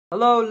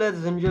Hello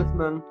ladies and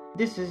gentlemen,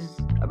 this is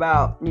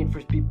about Need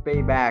for Speed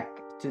Payback.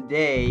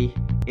 Today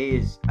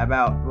is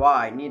about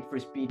why Need for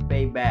Speed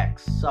Payback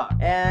sucks.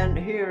 And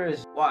here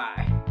is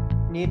why.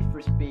 Need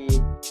for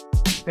Speed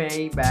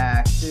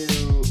Payback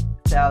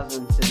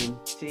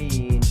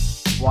 2017,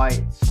 why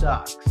it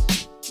sucks.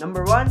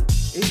 Number one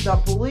is the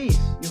police.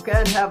 You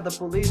can't have the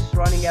police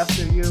running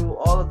after you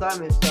all the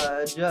time.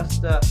 It's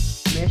just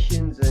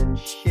missions and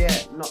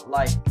shit, not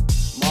like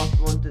Most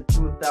Wanted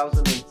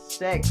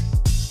 2006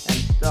 and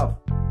stuff.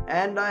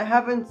 And I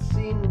haven't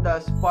seen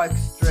the spike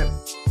strip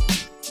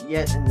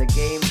yet in the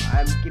game.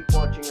 I keep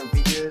watching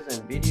videos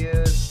and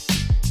videos,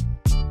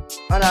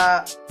 but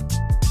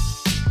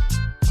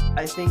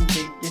I think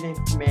they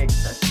didn't make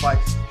the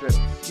spike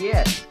strips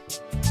yet.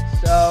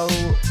 So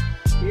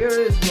here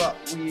is what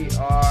we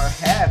are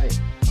having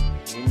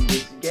in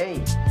this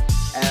game.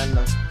 And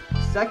the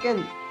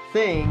second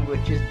thing,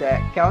 which is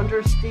that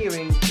counter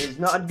steering is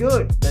not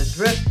good. The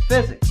drift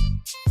physics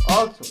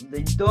also,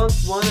 they don't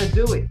want to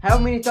do it. How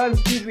many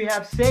times did we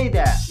have say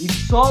that?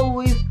 It's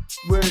always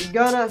we're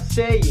gonna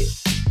say it.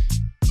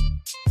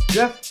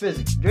 Drift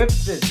physics.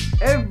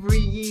 Every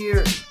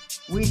year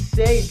we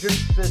say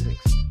drift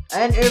physics,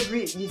 and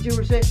every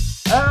YouTuber say,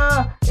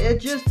 it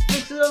just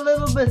fix it a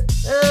little bit.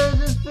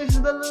 Just fix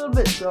it a little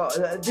bit. So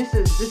this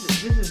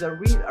is a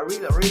real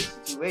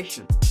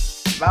situation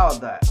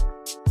about that.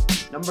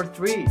 Number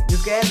three, you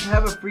can't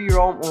have a free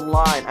roam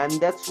online,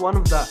 and that's one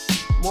of the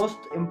most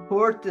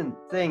important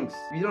things.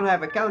 You don't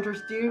have a counter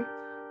steer,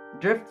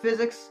 drift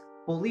physics,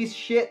 police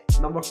shit.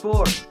 Number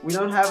four, we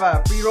don't have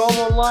a free roam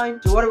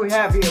online. So what do we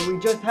have here? We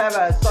just have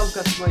some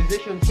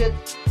customization shit,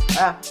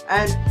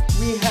 and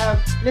we have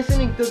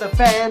listening to the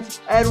fans,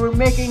 and we're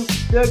making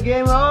the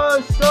game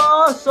so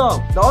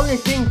awesome. The only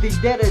thing they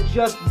did is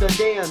just the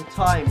day and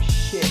time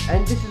shit,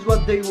 and this is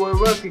what they were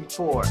working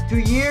for. 2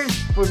 years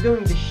for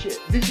doing this shit.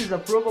 This is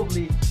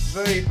probably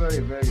very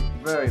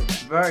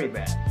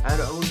bad.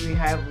 And we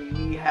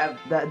have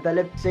the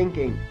lip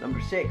syncing.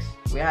 Number six,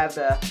 we have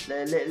the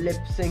lip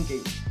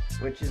syncing,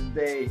 which is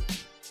they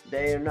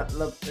are not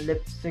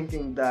lip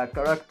syncing the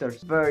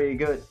characters. Very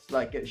good,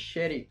 like it's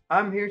shitty.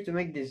 I'm here to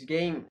make this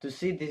game, to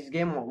see this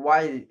game,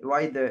 why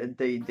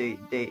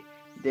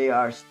they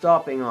are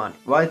stopping on,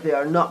 why they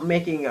are not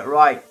making it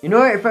right. You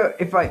know, if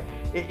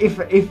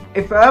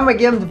I'm a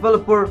game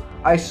developer,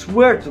 I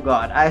swear to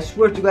God, I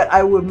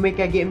will make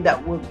a game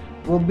that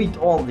will beat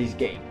all these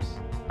games.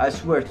 I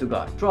swear to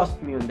God. Trust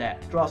me on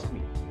that. Trust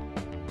me.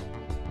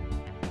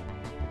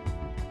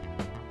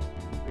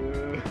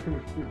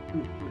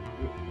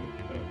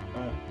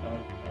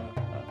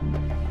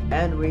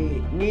 And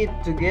we need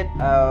to get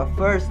a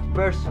first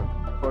person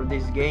for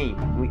this game.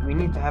 We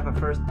need to have a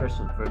first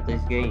person for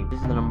this game. This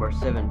is the number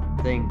 7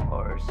 thing,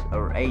 or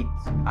 8.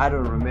 I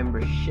don't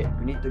remember shit.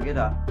 We need to get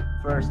a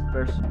first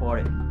person for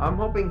it. I'm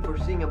hoping for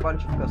seeing a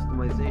bunch of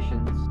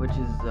customizations, which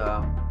is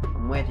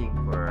I'm waiting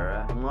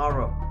for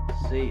tomorrow.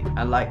 See,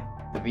 I like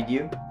the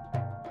video,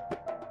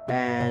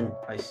 and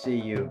I see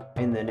you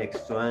in the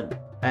next one,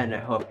 and I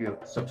hope you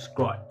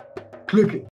subscribe. Click it.